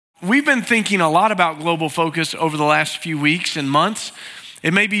we've been thinking a lot about Global Focus over the last few weeks and months.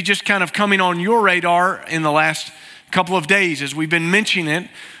 It may be just kind of coming on your radar in the last couple of days as we've been mentioning it.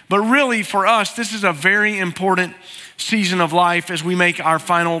 But really, for us, this is a very important season of life as we make our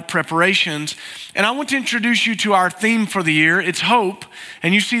final preparations. And I want to introduce you to our theme for the year. It's hope.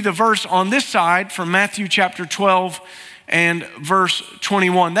 And you see the verse on this side from Matthew chapter 12 and verse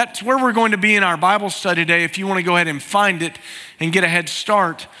 21. That's where we're going to be in our Bible study today if you want to go ahead and find it and get a head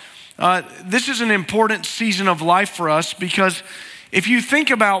start. This is an important season of life for us because if you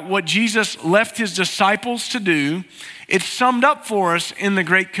think about what Jesus left his disciples to do, it's summed up for us in the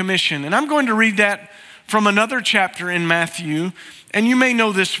Great Commission. And I'm going to read that from another chapter in Matthew. And you may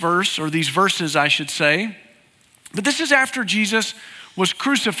know this verse, or these verses, I should say. But this is after Jesus was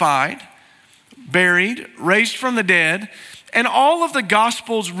crucified, buried, raised from the dead. And all of the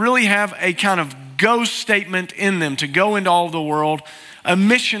Gospels really have a kind of go statement in them, to go into all the world, a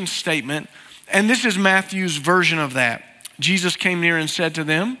mission statement. And this is Matthew's version of that. Jesus came near and said to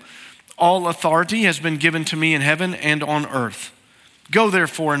them, "All authority has been given to me in heaven and on earth. Go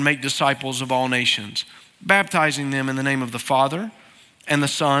therefore and make disciples of all nations, baptizing them in the name of the Father and the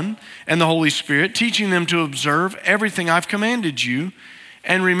Son and the Holy Spirit, teaching them to observe everything I've commanded you.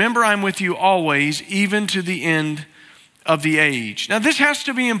 And remember, I'm with you always, even to the end of the age." Now, this has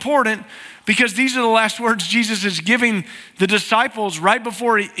to be important because these are the last words Jesus is giving the disciples right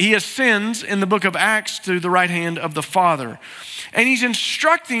before he ascends in the book of Acts to the right hand of the Father. And he's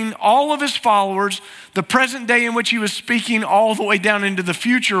instructing all of his followers, the present day in which he was speaking all the way down into the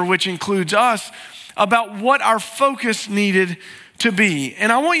future, which includes us, about what our focus needed to be.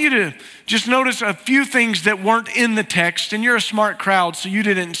 And I want you to just notice a few things that weren't in the text. And you're a smart crowd, so you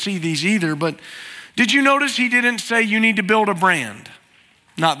didn't see these either. But did you notice he didn't say you need to build a brand?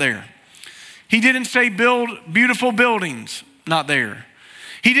 Not there. He didn't say build beautiful buildings. Not there.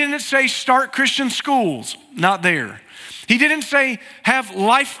 He didn't say start Christian schools. Not there. He didn't say have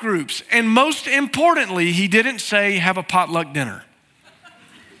life groups. And most importantly, he didn't say have a potluck dinner.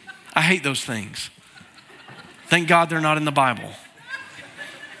 I hate those things. Thank God they're not in the Bible.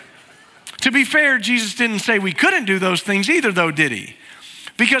 To be fair, Jesus didn't say we couldn't do those things either, though, did he?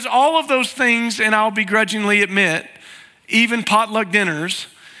 Because all of those things, and I'll begrudgingly admit, even potluck dinners,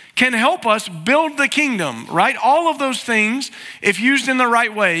 can help us build the kingdom, right? All of those things, if used in the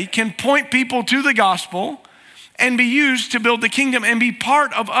right way, can point people to the gospel and be used to build the kingdom and be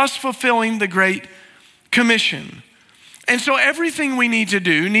part of us fulfilling the Great Commission. And so everything we need to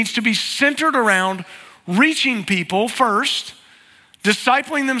do needs to be centered around reaching people first,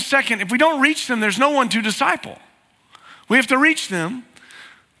 discipling them second. If we don't reach them, there's no one to disciple. We have to reach them,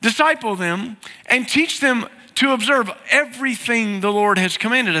 disciple them, and teach them to observe everything the Lord has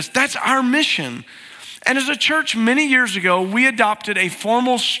commanded us. That's our mission. And as a church many years ago, we adopted a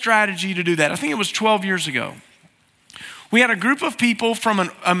formal strategy to do that. I think it was 12 years ago. We had a group of people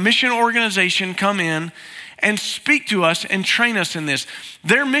from a mission organization come in and speak to us and train us in this.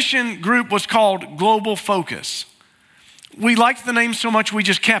 Their mission group was called Global Focus. We liked the name so much we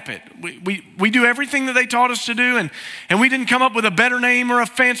just kept it. We do everything that they taught us to do, and we didn't come up with a better name or a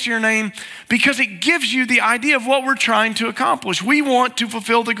fancier name because it gives you the idea of what we're trying to accomplish. We want to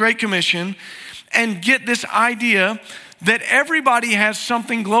fulfill the Great Commission and get this idea that everybody has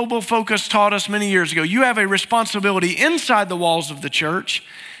something Global Focus taught us many years ago. You have a responsibility inside the walls of the church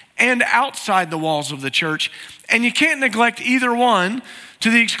and outside the walls of the church, and you can't neglect either one to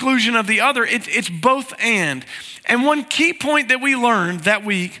the exclusion of the other. It's both and. And one key point that we learned that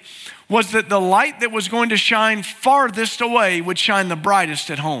week was that the light that was going to shine farthest away would shine the brightest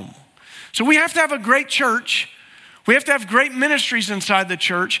at home. So we have to have a great church. We have to have great ministries inside the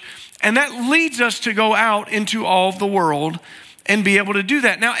church. And that leads us to go out into all of the world and be able to do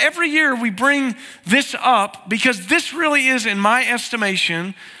that. Now, every year we bring this up because this really is, in my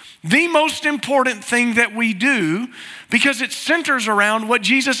estimation, the most important thing that we do because it centers around what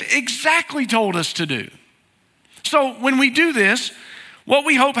Jesus exactly told us to do. So when we do this, what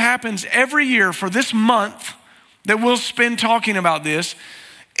we hope happens every year for this month that we'll spend talking about this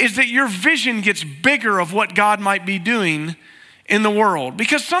is that your vision gets bigger of what God might be doing in the world.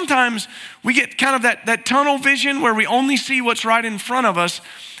 Because sometimes we get kind of that tunnel vision where we only see what's right in front of us,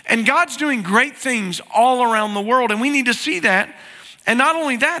 and God's doing great things all around the world, and we need to see that. And not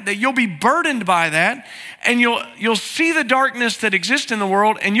only that you'll be burdened by that, and you'll see the darkness that exists in the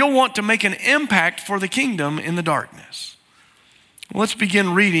world, and you'll want to make an impact for the kingdom in the darkness. Let's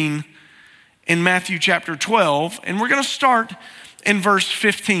begin reading in Matthew chapter 12, and we're going to start in verse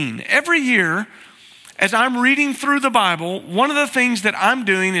 15. Every year, as I'm reading through the Bible, one of the things that I'm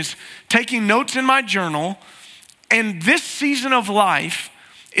doing is taking notes in my journal, and this season of life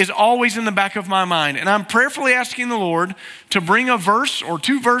is always in the back of my mind. And I'm prayerfully asking the Lord to bring a verse or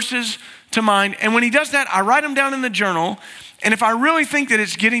two verses to mind. And when he does that, I write them down in the journal. And if I really think that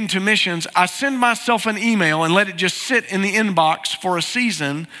it's getting to missions, I send myself an email and let it just sit in the inbox for a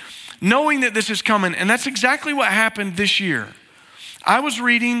season, knowing that this is coming. And that's exactly what happened this year. I was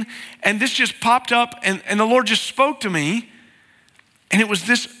reading and this just popped up and the Lord just spoke to me. And it was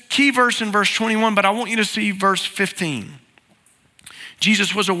this key verse in verse 21, but I want you to see verse 15.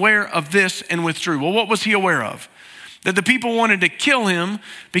 Jesus was aware of this and withdrew. Well, what was he aware of? That the people wanted to kill him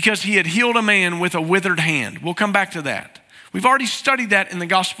because he had healed a man with a withered hand. We'll come back to that. We've already studied that in the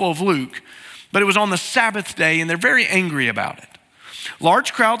Gospel of Luke, but it was on the Sabbath day and they're very angry about it.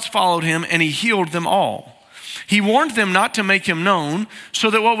 Large crowds followed him and he healed them all. He warned them not to make him known so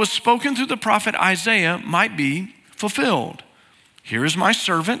that what was spoken through the prophet Isaiah might be fulfilled. Here is my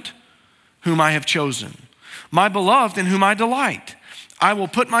servant whom I have chosen, my beloved in whom I delight. I will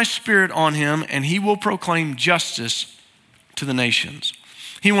put my spirit on him and he will proclaim justice to the nations.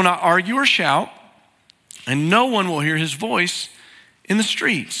 He will not argue or shout, and no one will hear his voice in the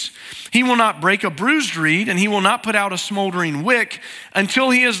streets. He will not break a bruised reed and he will not put out a smoldering wick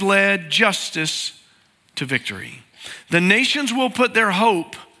until he has led justice to victory. The nations will put their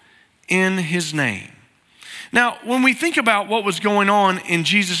hope in his name. Now, when we think about what was going on in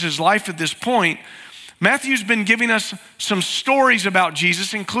Jesus' life at this point, Matthew's been giving us some stories about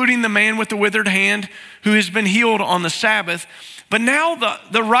Jesus, including the man with the withered hand who has been healed on the Sabbath. But now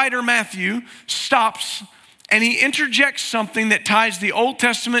the writer Matthew stops and he interjects something that ties the Old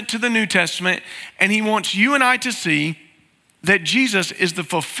Testament to the New Testament, and he wants you and I to see that Jesus is the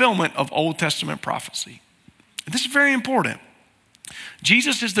fulfillment of Old Testament prophecy. This is very important.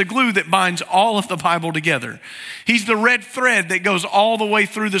 Jesus is the glue that binds all of the Bible together. He's the red thread that goes all the way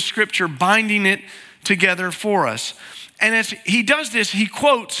through the scripture, binding it together for us. And as he does this, he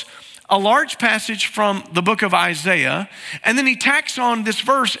quotes a large passage from the book of Isaiah, and then he tacks on this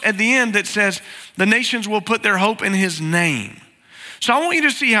verse at the end that says, the nations will put their hope in his name. So I want you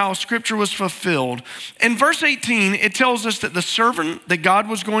to see how scripture was fulfilled. In verse 18, it tells us that the servant that God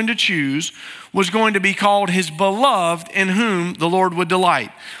was going to choose was going to be called his beloved in whom the Lord would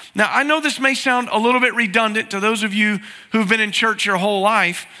delight. Now, I know this may sound a little bit redundant to those of you who've been in church your whole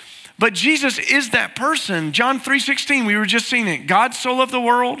life, but Jesus is that person. John 3:16, we were just seeing it. God so loved the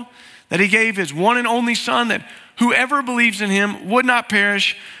world that he gave his one and only son that whoever believes in him would not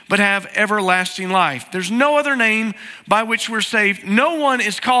perish, but have everlasting life. There's no other name by which we're saved. No one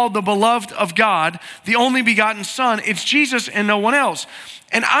is called the beloved of God, the only begotten son. It's Jesus and no one else.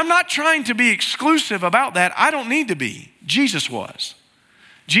 And I'm not trying to be exclusive about that. I don't need to be. Jesus was.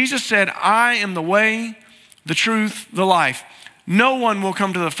 Jesus said, I am the way, the truth, the life. No one will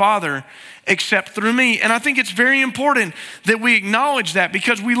come to the Father except through me. And I think it's very important that we acknowledge that,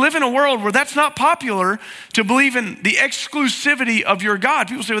 because we live in a world where that's not popular to believe in the exclusivity of your God.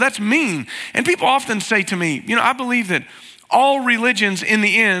 People say, well, that's mean. And people often say to me, I believe that all religions in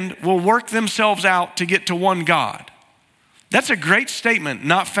the end will work themselves out to get to one God. That's a great statement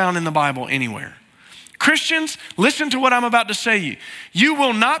not found in the Bible anywhere. Christians, listen to what I'm about to say to you. You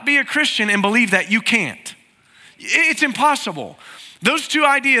will not be a Christian and believe that. You can't. It's impossible. Those two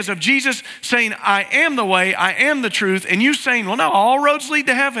ideas of Jesus saying, I am the way, I am the truth, and you saying, well, no, all roads lead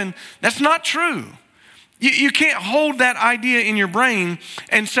to heaven, that's not true. You can't hold that idea in your brain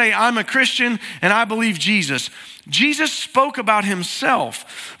and say, I'm a Christian and I believe Jesus. Jesus spoke about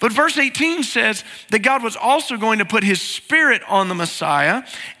himself. But verse 18 says that God was also going to put his spirit on the Messiah.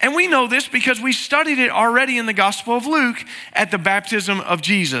 And we know this because we studied it already in the Gospel of Luke at the baptism of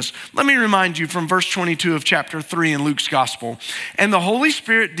Jesus. Let me remind you from verse 22 of chapter 3 in Luke's Gospel. And the Holy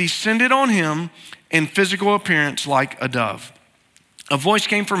Spirit descended on him in physical appearance like a dove. A voice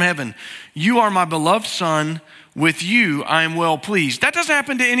came from heaven. You are my beloved son. With you I am well pleased. That doesn't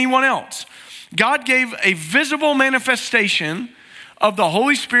happen to anyone else. God gave a visible manifestation of the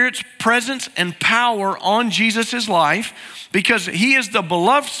Holy Spirit's presence and power on Jesus' life because he is the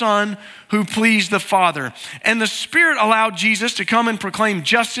beloved son who pleased the Father. And the Spirit allowed Jesus to come and proclaim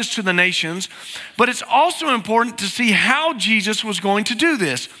justice to the nations. But it's also important to see how Jesus was going to do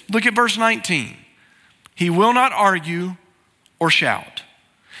this. Look at verse 19. He will not argue or shout,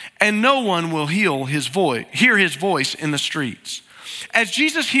 and no one will hear his voice in the streets. As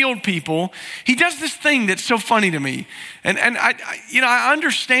Jesus healed people, he does this thing that's so funny to me. And I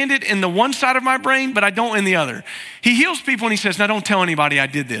understand it in the one side of my brain, but I don't in the other. He heals people and he says, now don't tell anybody I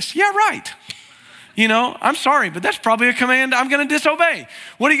did this. Yeah, right. I'm sorry, but that's probably a command I'm going to disobey.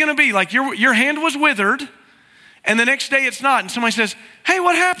 What are you going to be? Like your hand was withered and the next day it's not. And somebody says, hey,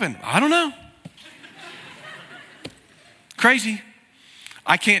 what happened? I don't know. Crazy.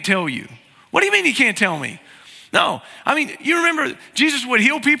 I can't tell you. What do you mean you can't tell me? No, I mean, you remember Jesus would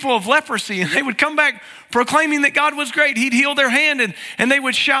heal people of leprosy and they would come back proclaiming that God was great. He'd heal their hand and they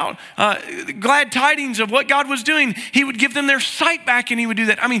would shout glad tidings of what God was doing. He would give them their sight back and he would do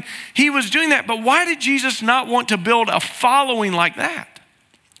that. I mean, he was doing that, but why did Jesus not want to build a following like that?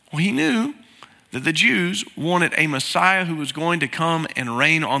 Well, he knew that the Jews wanted a Messiah who was going to come and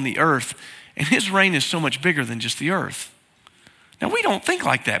reign on the earth, and his reign is so much bigger than just the earth. Now, we don't think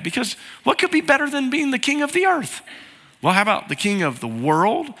like that because what could be better than being the king of the earth? Well, how about the king of the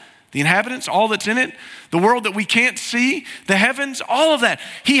world, the inhabitants, all that's in it, the world that we can't see, the heavens, all of that.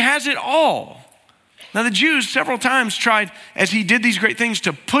 He has it all. Now, the Jews several times tried, as he did these great things,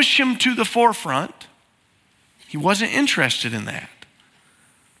 to push him to the forefront. He wasn't interested in that.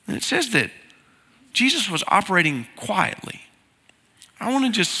 And it says that Jesus was operating quietly. I want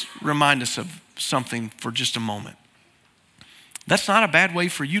to just remind us of something for just a moment. That's not a bad way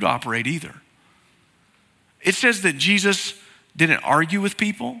for you to operate either. It says that Jesus didn't argue with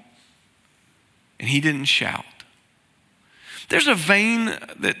people and he didn't shout. There's a vein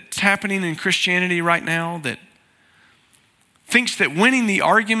that's happening in Christianity right now that thinks that winning the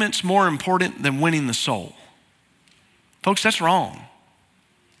argument's more important than winning the soul. Folks, that's wrong.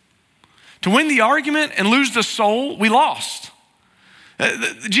 To win the argument and lose the soul, we lost.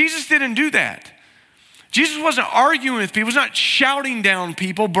 Jesus didn't do that. Jesus wasn't arguing with people. He was not shouting down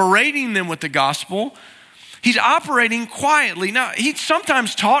people, berating them with the gospel. He's operating quietly. Now, he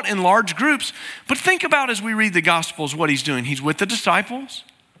sometimes taught in large groups, but think about as we read the Gospels what he's doing. He's with the disciples.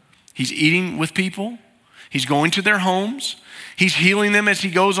 He's eating with people. He's going to their homes. He's healing them as he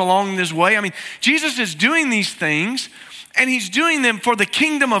goes along this way. I mean, Jesus is doing these things, and he's doing them for the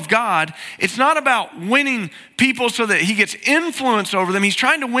kingdom of God. It's not about winning people so that he gets influence over them. He's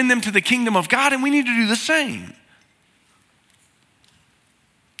trying to win them to the kingdom of God, and we need to do the same.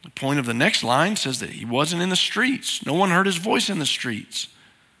 The point of the next line says that he wasn't in the streets. No one heard his voice in the streets.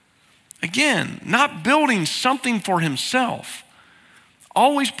 Again, not building something for himself,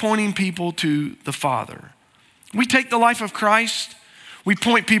 always pointing people to the Father. We take the life of Christ, we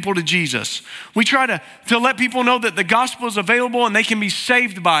point people to Jesus. We try to let people know that the gospel is available and they can be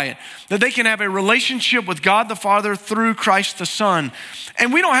saved by it, that they can have a relationship with God the Father through Christ the Son.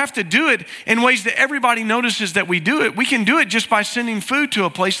 And we don't have to do it in ways that everybody notices that we do it. We can do it just by sending food to a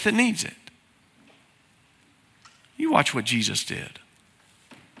place that needs it. You watch what Jesus did.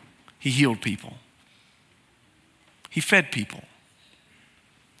 He healed people. He fed people.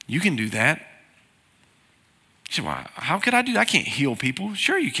 You can do that. You say, well, how could I do that? I can't heal people.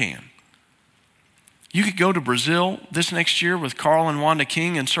 Sure you can. You could go to Brazil this next year with Carl and Wanda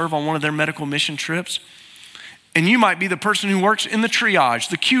King and serve on one of their medical mission trips. And you might be the person who works in the triage,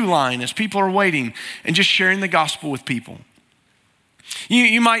 the queue line as people are waiting and just sharing the gospel with people.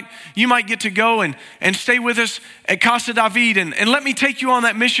 You might get to go and stay with us at Casa David and let me take you on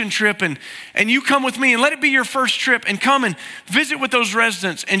that mission trip and you come with me and let it be your first trip and come and visit with those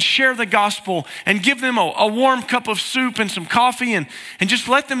residents and share the gospel and give them a warm cup of soup and some coffee and just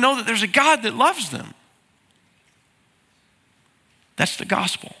let them know that there's a God that loves them. That's the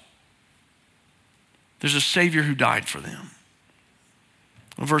gospel. There's a Savior who died for them.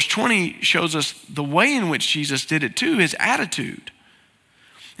 Well, verse 20 shows us the way in which Jesus did it too, his attitude.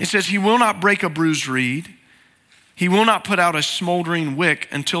 It says, he will not break a bruised reed. He will not put out a smoldering wick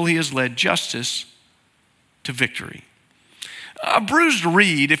until he has led justice to victory. A bruised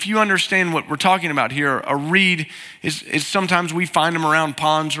reed, if you understand what we're talking about here, a reed is sometimes we find them around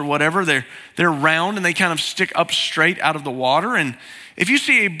ponds or whatever. They're round and they kind of stick up straight out of the water. And if you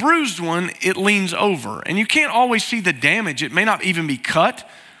see a bruised one, it leans over. And you can't always see the damage. It may not even be cut.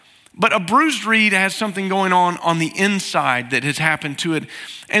 But a bruised reed has something going on the inside that has happened to it.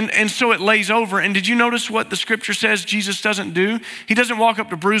 And so it lays over. And did you notice what the scripture says Jesus doesn't do? He doesn't walk up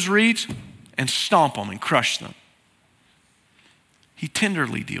to bruised reeds and stomp them and crush them. He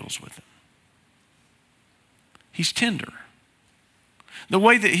tenderly deals with them. He's tender. The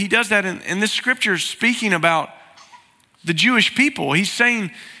way that he does that in this scripture is speaking about the Jewish people. He's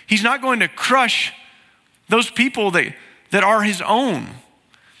saying he's not going to crush those people that are his own.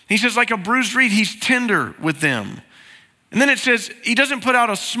 He says, like a bruised reed, he's tender with them. And then it says, he doesn't put out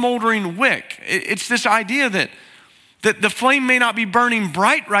a smoldering wick. It's this idea that the flame may not be burning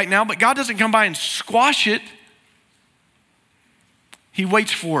bright right now, but God doesn't come by and squash it. He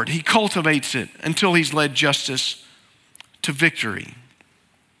waits for it. He cultivates it until he's led justice to victory.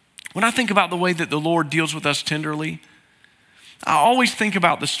 When I think about the way that the Lord deals with us tenderly, I always think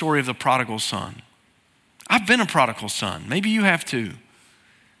about the story of the prodigal son. I've been a prodigal son. Maybe you have too.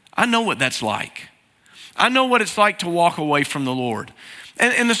 I know what that's like. I know what it's like to walk away from the Lord.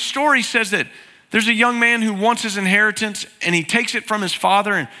 And the story says that there's a young man who wants his inheritance, and he takes it from his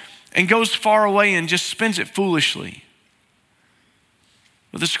father and goes far away and just spends it foolishly.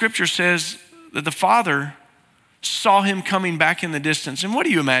 But the scripture says that the father saw him coming back in the distance. And what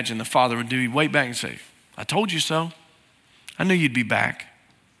do you imagine the father would do? He'd wait back and say, I told you so. I knew you'd be back.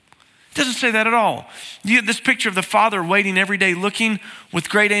 It doesn't say that at all. You get this picture of the father waiting every day, looking with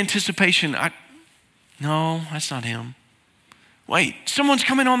great anticipation. No, that's not him. Wait, someone's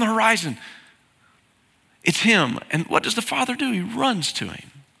coming on the horizon. It's him. And what does the father do? He runs to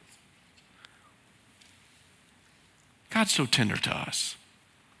him. God's so tender to us.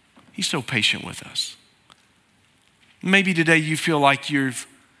 He's so patient with us. Maybe today you feel like you've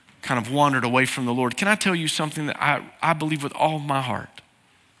kind of wandered away from the Lord. Can I tell you something that I believe with all of my heart?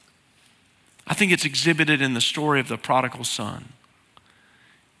 I think it's exhibited in the story of the prodigal son.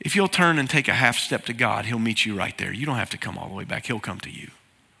 If you'll turn and take a half step to God, he'll meet you right there. You don't have to come all the way back. He'll come to you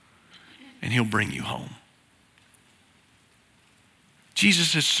and he'll bring you home.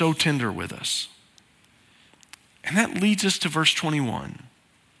 Jesus is so tender with us. And that leads us to verse 21.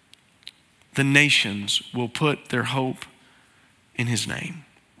 The nations will put their hope in his name.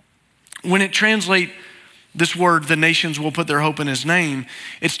 When it translates this word, the nations will put their hope in his name,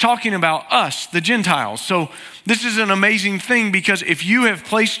 it's talking about us, the Gentiles. So this is an amazing thing, because if you have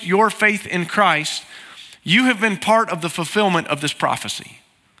placed your faith in Christ, you have been part of the fulfillment of this prophecy.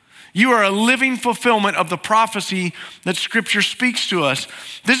 You are a living fulfillment of the prophecy that Scripture speaks to us.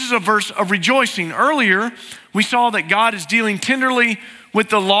 This is a verse of rejoicing. Earlier, we saw that God is dealing tenderly with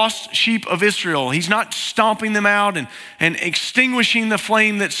the lost sheep of Israel. He's not stomping them out and extinguishing the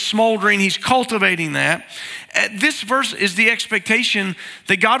flame that's smoldering. He's cultivating that. This verse is the expectation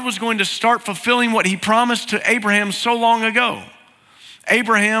that God was going to start fulfilling what he promised to Abraham so long ago.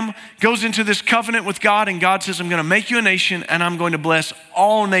 Abraham goes into this covenant with God, and God says, I'm going to make you a nation, and I'm going to bless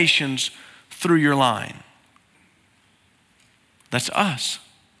all nations through your line. That's us.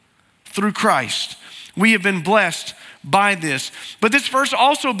 Through Christ, we have been blessed by this. But this verse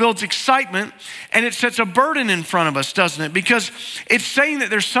also builds excitement, and it sets a burden in front of us, doesn't it? Because it's saying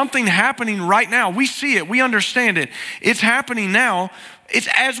that there's something happening right now. We see it. We understand it. It's happening now. It's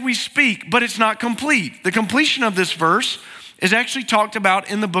as we speak, but it's not complete. The completion of this verse is actually talked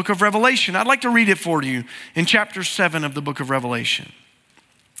about in the book of Revelation. I'd like to read it for you in chapter 7 of the book of Revelation.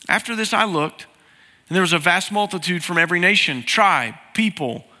 After this I looked, and there was a vast multitude from every nation, tribe,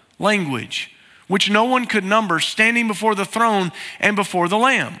 people, language, which no one could number, standing before the throne and before the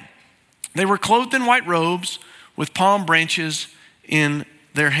Lamb. They were clothed in white robes with palm branches in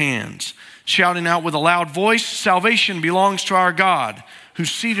their hands, shouting out with a loud voice, salvation belongs to our God, who's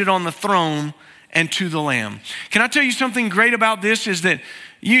seated on the throne and to the Lamb. Can I tell you something great about this is that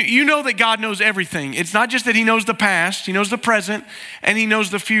you know that God knows everything. It's not just that he knows the past, he knows the present, and he knows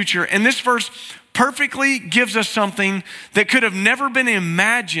the future. And this verse perfectly gives us something that could have never been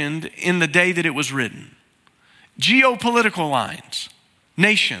imagined in the day that it was written. Geopolitical lines,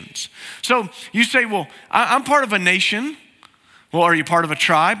 nations. So you say, well, I'm part of a nation. Well, are you part of a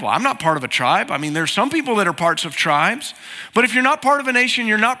tribe? Well, I'm not part of a tribe. I mean, there's some people that are parts of tribes. But if you're not part of a nation,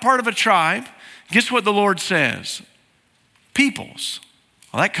 you're not part of a tribe. Guess what the Lord says? Peoples.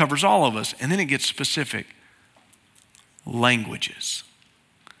 Well, that covers all of us. And then it gets specific. Languages.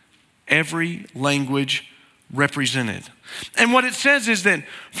 Every language represented. And what it says is that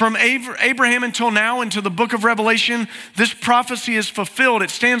from Abraham until now, into the book of Revelation, this prophecy is fulfilled. It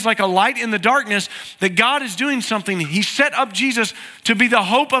stands like a light in the darkness that God is doing something. He set up Jesus to be the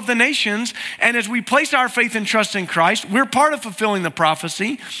hope of the nations. And as we place our faith and trust in Christ, we're part of fulfilling the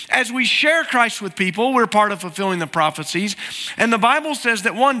prophecy. As we share Christ with people, we're part of fulfilling the prophecies. And the Bible says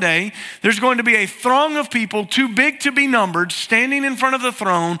that one day there's going to be a throng of people too big to be numbered, standing in front of the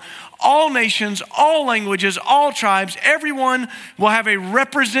throne. All nations, all languages, all tribes, everyone will have a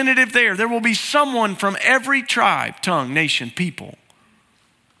representative there. There will be someone from every tribe, tongue, nation, people,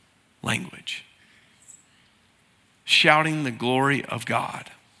 language, shouting the glory of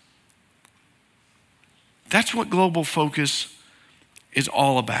God. That's what Global Focus is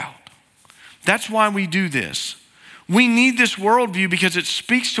all about. That's why we do this. We need this worldview because it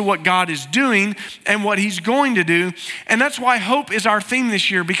speaks to what God is doing and what he's going to do. And that's why hope is our theme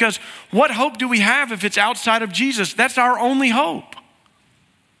this year, because what hope do we have if it's outside of Jesus? That's our only hope.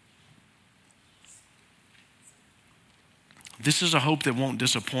 This is a hope that won't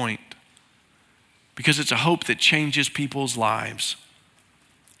disappoint, because it's a hope that changes people's lives,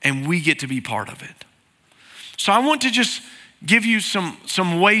 and we get to be part of it. So I want to just give you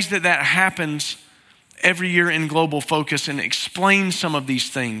some ways that happens every year in Global Focus and explain some of these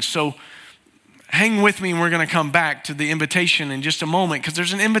things. So hang with me and we're going to come back to the invitation in just a moment because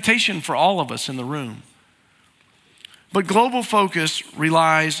there's an invitation for all of us in the room. But global focus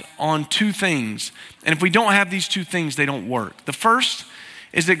relies on two things. And if we don't have these two things, they don't work. The first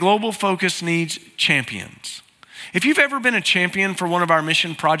is that global focus needs champions. If you've ever been a champion for one of our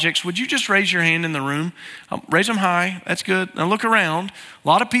mission projects, would you just raise your hand in the room? Raise them high. That's good. Now look around. A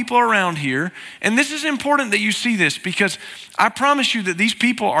lot of people are around here. And this is important that you see this because I promise you that these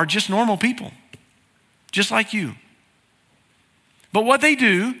people are just normal people, just like you. But what they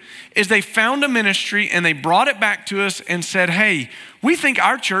do is they found a ministry and they brought it back to us and said, hey, we think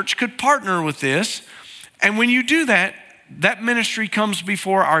our church could partner with this. And when you do that, that ministry comes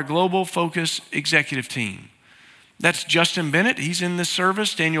before our Global Focus executive team. That's Justin Bennett. He's in this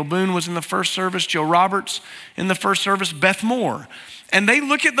service. Daniel Boone was in the first service. Joe Roberts in the first service. Beth Moore. And they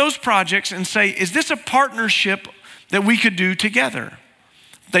look at those projects and say, is this a partnership that we could do together?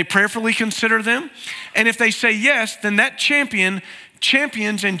 They prayerfully consider them. And if they say yes, then that champions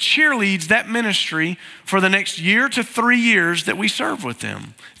and cheerleads that ministry for the next year to 3 years that we serve with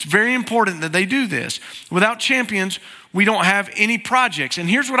them. It's very important that they do this. Without champions, we don't have any projects. And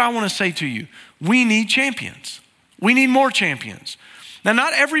here's what I want to say to you. We need champions. We need more champions. Now,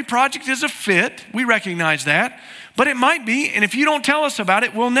 not every project is a fit. We recognize that. But it might be. And if you don't tell us about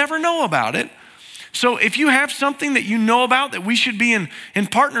it, we'll never know about it. So if you have something that you know about that we should be in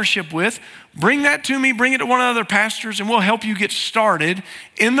partnership with, bring that to me, bring it to one of the other pastors, and we'll help you get started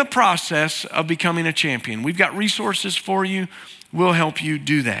in the process of becoming a champion. We've got resources for you. We'll help you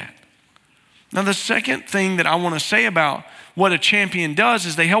do that. Now, the second thing that I want to say about what a champion does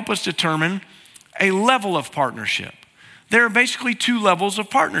is they help us determine a level of partnership. There are basically two levels of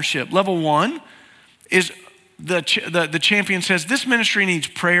partnership. Level one is the champion says, this ministry needs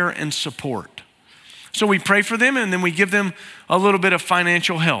prayer and support. So we pray for them and then we give them a little bit of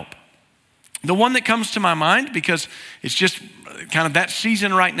financial help. The one that comes to my mind, because it's just kind of that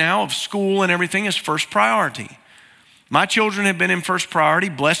season right now of school and everything, is First Priority. My children have been in First Priority,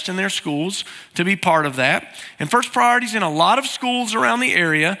 blessed in their schools to be part of that. And First Priority is in a lot of schools around the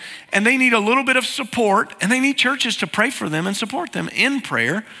area, and they need a little bit of support, and they need churches to pray for them and support them in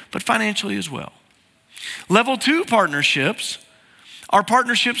prayer, but financially as well. Level two partnerships are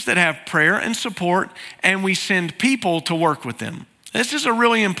partnerships that have prayer and support, and we send people to work with them. This is a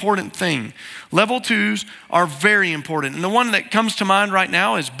really important thing. Level twos are very important. And the one that comes to mind right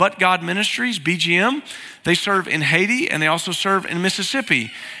now is But God Ministries, BGM. They serve in Haiti and they also serve in Mississippi.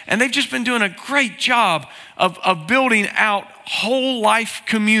 And they've just been doing a great job of building out whole life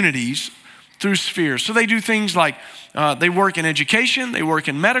communities through spheres. So they do things like they work in education, they work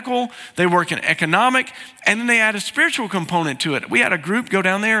in medical, they work in economic, and then they add a spiritual component to it. We had a group go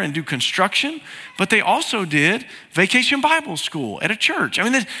down there and do construction, but they also did Vacation Bible School at a church. I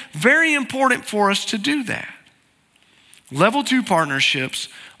mean, it's very important for us to do that. Level two partnerships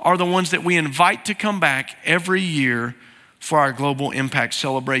are the ones that we invite to come back every year for our Global Impact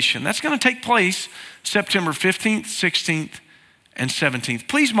Celebration. That's going to take place September 15th, 16th, and 17th.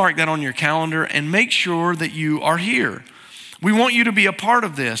 Please mark that on your calendar and make sure that you are here. We want you to be a part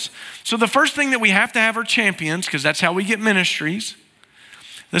of this. So the first thing that we have to have are champions, because that's how we get ministries.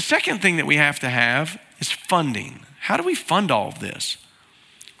 The second thing that we have to have is funding. How do we fund all of this?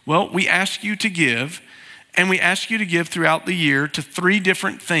 Well, we ask you to give, and we ask you to give throughout the year to 3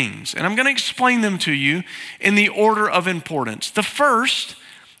 different things. And I'm going to explain them to you in the order of importance. The first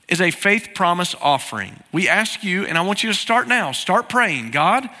is a faith promise offering. We ask you, and I want you to start now. Start praying.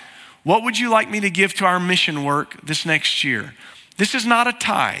 God, what would you like me to give to our mission work this next year? This is not a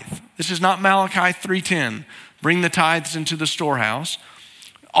tithe. This is not Malachi 3:10. Bring the tithes into the storehouse.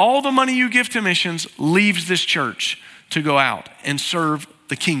 All the money you give to missions leaves this church to go out and serve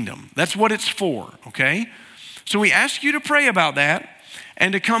the kingdom. That's what it's for, okay? So we ask you to pray about that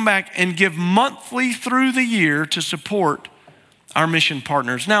and to come back and give monthly through the year to support our mission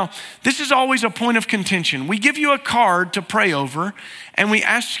partners. Now, this is always a point of contention. We give you a card to pray over, and we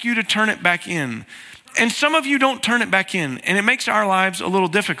ask you to turn it back in. And some of you don't turn it back in, and it makes our lives a little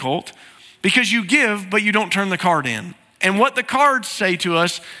difficult because you give, but you don't turn the card in. And what the cards say to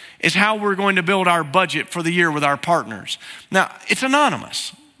us is how we're going to build our budget for the year with our partners. Now, it's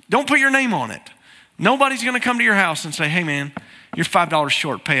anonymous. Don't put your name on it. Nobody's going to come to your house and say, hey man, you're $5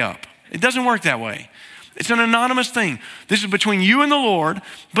 short, pay up. It doesn't work that way. It's an anonymous thing. This is between you and the Lord,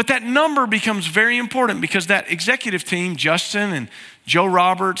 but that number becomes very important because that executive team, Justin and Joe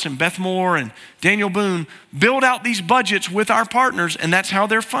Roberts and Beth Moore and Daniel Boone, build out these budgets with our partners, and that's how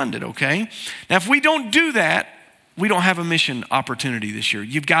they're funded, okay? Now, if we don't do that, we don't have a mission opportunity this year.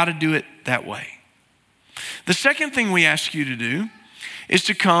 You've got to do it that way. The second thing we ask you to do is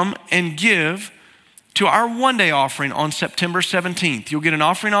to come and give to our one-day offering on September 17th. You'll get an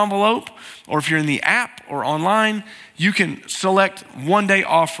offering envelope, or if you're in the app or online, you can select one-day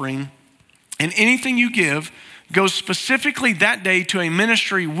offering, and anything you give goes specifically that day to a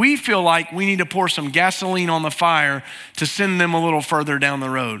ministry we feel like we need to pour some gasoline on the fire to send them a little further down the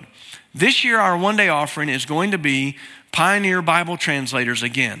road. This year, our one-day offering is going to be Pioneer Bible Translators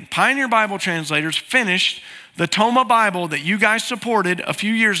again. Pioneer Bible Translators finished the Toma Bible that you guys supported a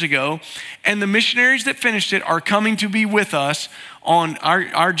few years ago, and the missionaries that finished it are coming to be with us on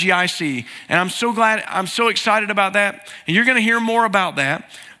our GIC. And I'm so glad, I'm so excited about that. And you're going to hear more about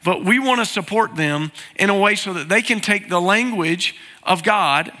that. But we want to support them in a way so that they can take the language of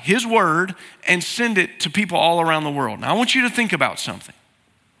God, His Word, and send it to people all around the world. Now, I want you to think about something.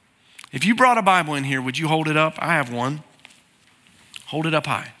 If you brought a Bible in here, would you hold it up? I have one. Hold it up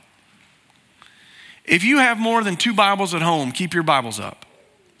high. If you have more than 2 Bibles at home, keep your Bibles up.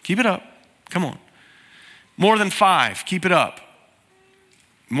 Keep it up. Come on. More than 5, keep it up.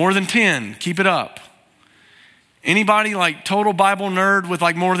 More than 10, keep it up. Anybody like total Bible nerd with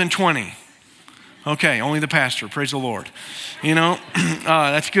like more than 20? Okay, only the pastor, praise the Lord. You know,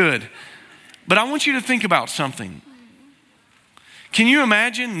 that's good. But I want you to think about something. Can you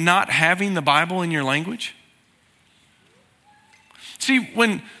imagine not having the Bible in your language? See,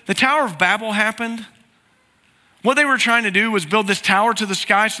 when the Tower of Babel happened, what they were trying to do was build this tower to the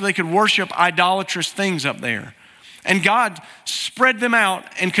sky so they could worship idolatrous things up there. And God spread them out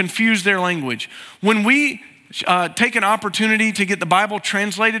and confused their language. When we take an opportunity to get the Bible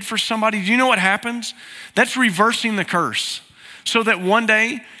translated for somebody, do you know what happens? That's reversing the curse. So that one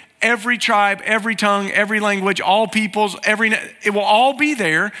day, every tribe, every tongue, every language, all peoples, it will all be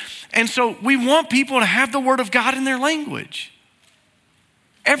there. And so we want people to have the Word of God in their language.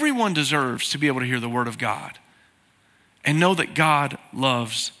 Everyone deserves to be able to hear the Word of God and know that God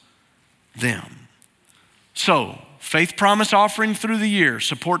loves them. So, faith promise offering through the year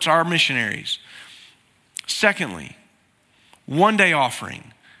supports our missionaries. Secondly, one-day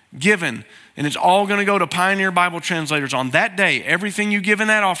offering given, and it's all going to go to Pioneer Bible Translators. On that day, everything you give in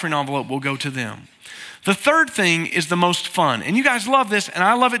that offering envelope will go to them. The third thing is the most fun. And you guys love this, and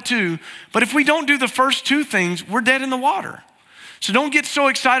I love it too. But if we don't do the first 2 things, we're dead in the water. So don't get so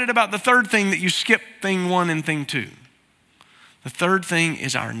excited about the third thing that you skip thing 1 and thing 2. The third thing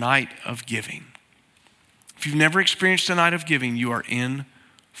is our night of giving. If you've never experienced a night of giving, you are in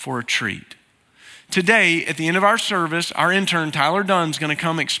for a treat. Today, at the end of our service, our intern, Tyler Dunn, is going to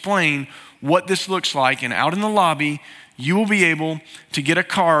come explain what this looks like. And out in the lobby, you will be able to get a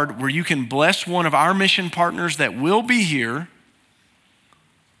card where you can bless one of our mission partners that will be here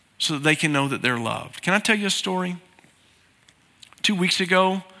so that they can know that they're loved. Can I tell you a story? 2 weeks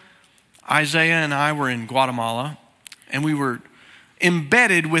ago, Isaiah and I were in Guatemala, and we were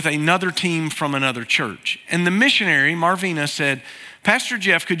embedded with another team from another church. And the missionary, Marvina, said, Pastor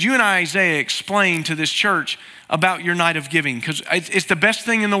Jeff, could you and Isaiah explain to this church about your night of giving? Because it's the best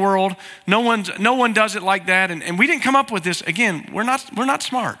thing in the world. No one does it like that. And we didn't come up with this. Again, we're not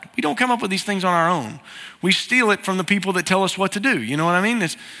smart. We don't come up with these things on our own. We steal it from the people that tell us what to do. You know what I mean?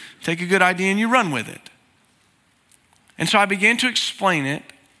 It's take a good idea and you run with it. And so I began to explain it,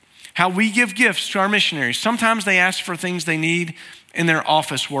 how we give gifts to our missionaries. Sometimes they ask for things they need in their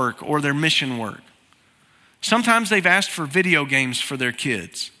office work or their mission work. Sometimes they've asked for video games for their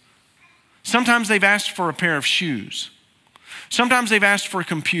kids. Sometimes they've asked for a pair of shoes. Sometimes they've asked for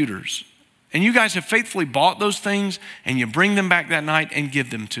computers. And you guys have faithfully bought those things and you bring them back that night and give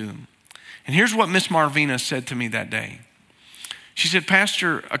them to them. And here's what Miss Marvina said to me that day. She said,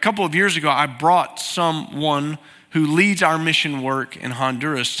 Pastor, a couple of years ago, I brought someone who leads our mission work in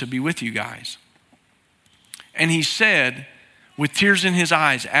Honduras to be with you guys. And he said, with tears in his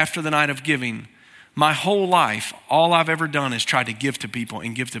eyes after the night of giving, my whole life, all I've ever done is try to give to people,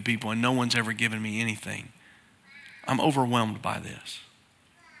 and no one's ever given me anything. I'm overwhelmed by this.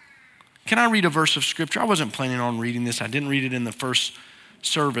 Can I read a verse of scripture? I wasn't planning on reading this. I didn't read it in the first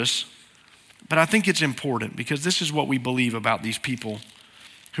service, but I think it's important because this is what we believe about these people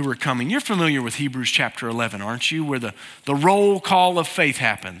who are coming. You're familiar with Hebrews chapter 11, aren't you? Where the roll call of faith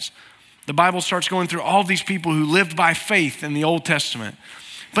happens. The Bible starts going through all these people who lived by faith in the Old Testament.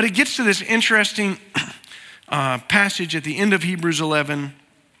 But it gets to this interesting passage at the end of Hebrews 11,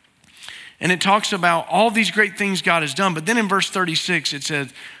 and it talks about all these great things God has done. But then in verse 36, it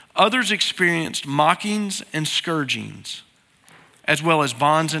says, others experienced mockings and scourgings, as well as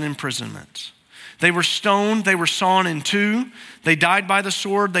bonds and imprisonments. They were stoned, they were sawn in two, they died by the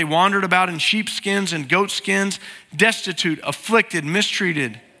sword, they wandered about in sheepskins and goatskins, destitute, afflicted,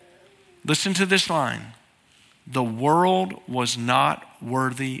 mistreated. Listen to this line. The world was not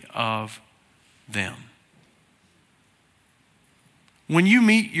worthy of them. When you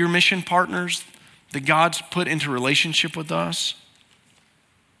meet your mission partners that God's put into relationship with us,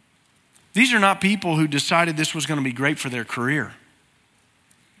 these are not people who decided this was going to be great for their career.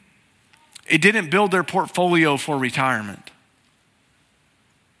 It didn't build their portfolio for retirement.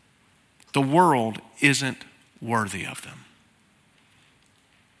 The world isn't worthy of them.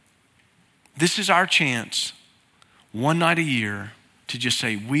 This is our chance, one night a year, to just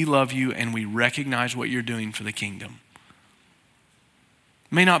say, we love you and we recognize what you're doing for the kingdom.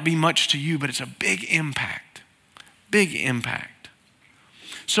 It may not be much to you, but it's a big impact. Big impact.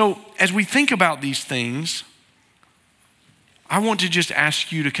 So as we think about these things, I want to just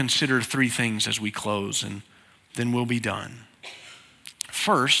ask you to consider three things as we close, and then we'll be done.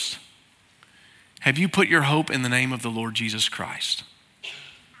 First, have you put your hope in the name of the Lord Jesus Christ?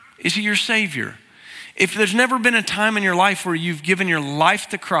 Is he your Savior? If there's never been a time in your life where you've given your life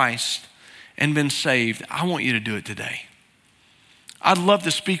to Christ and been saved, I want you to do it today. I'd love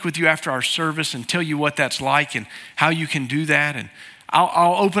to speak with you after our service and tell you what that's like and how you can do that. And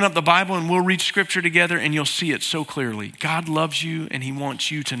I'll open up the Bible and we'll read scripture together and you'll see it so clearly. God loves you and he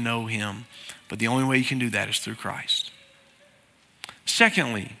wants you to know him. But the only way you can do that is through Christ.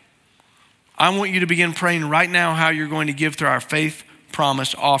 Secondly, I want you to begin praying right now how you're going to give through our faith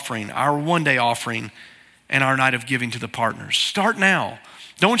promise offering, our one-day offering, and our night of giving to the partners. Start now.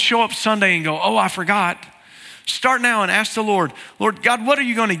 Don't show up Sunday and go, oh, I forgot. Start now and ask the Lord, Lord God, what are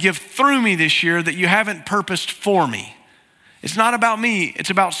you going to give through me this year that you haven't purposed for me? It's not about me, it's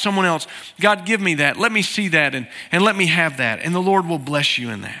about someone else. God, give me that. Let me see that and let me have that. And the Lord will bless you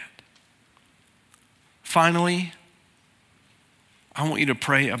in that. Finally, I want you to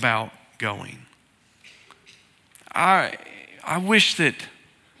pray about going. I wish that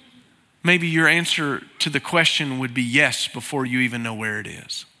maybe your answer to the question would be yes before you even know where it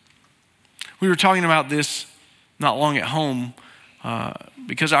is. We were talking about this not long at home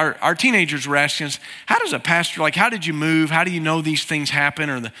because our teenagers were asking us, how does a pastor, how did you move? How do you know these things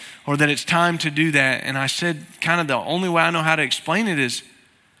happen or that it's time to do that? And I said, kind of the only way I know how to explain it is,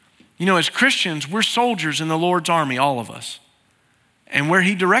 as Christians, we're soldiers in the Lord's army, all of us. And where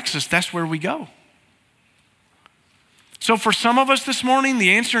he directs us, that's where we go. So for some of us this morning,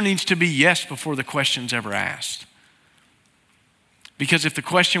 the answer needs to be yes before the question's ever asked. Because if the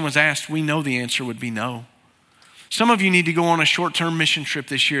question was asked, we know the answer would be no. Some of you need to go on a short-term mission trip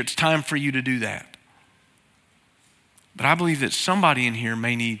this year. It's time for you to do that. But I believe that somebody in here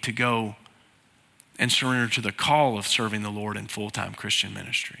may need to go and surrender to the call of serving the Lord in full-time Christian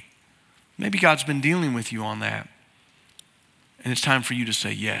ministry. Maybe God's been dealing with you on that. And it's time for you to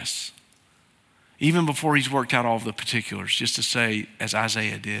say yes. Even before he's worked out all of the particulars, just to say, as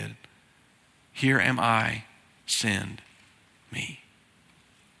Isaiah did, here am I, send me.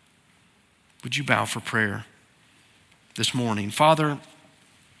 Would you bow for prayer this morning? Father,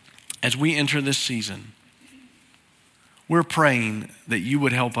 as we enter this season, we're praying that you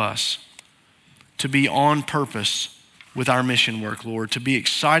would help us to be on purpose with our mission work, Lord, to be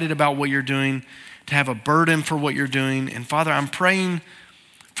excited about what you're doing, to have a burden for what you're doing. And Father, I'm praying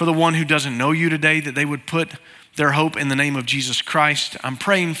for the one who doesn't know you today, that they would put their hope in the name of Jesus Christ. I'm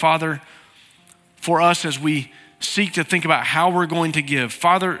praying, Father, for us as we seek to think about how we're going to give.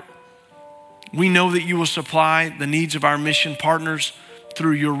 Father, we know that you will supply the needs of our mission partners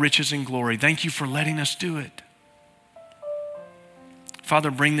through your riches and glory. Thank you for letting us do it. Father,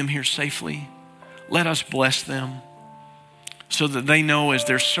 bring them here safely. Let us bless them so that they know as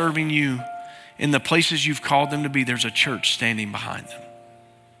they're serving you in the places you've called them to be, there's a church standing behind them.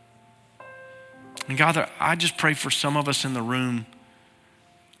 And God, I just pray for some of us in the room,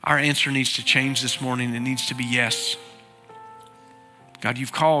 our answer needs to change this morning. It needs to be yes. God,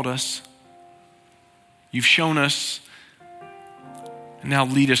 you've called us. You've shown us. And now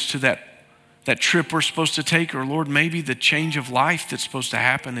lead us to that trip we're supposed to take. Or Lord, maybe the change of life that's supposed to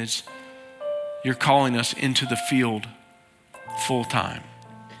happen is you're calling us into the field full time.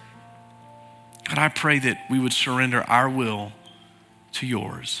 God, I pray that we would surrender our will to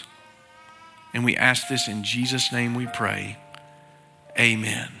yours. And we ask this in Jesus' name we pray.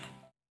 Amen.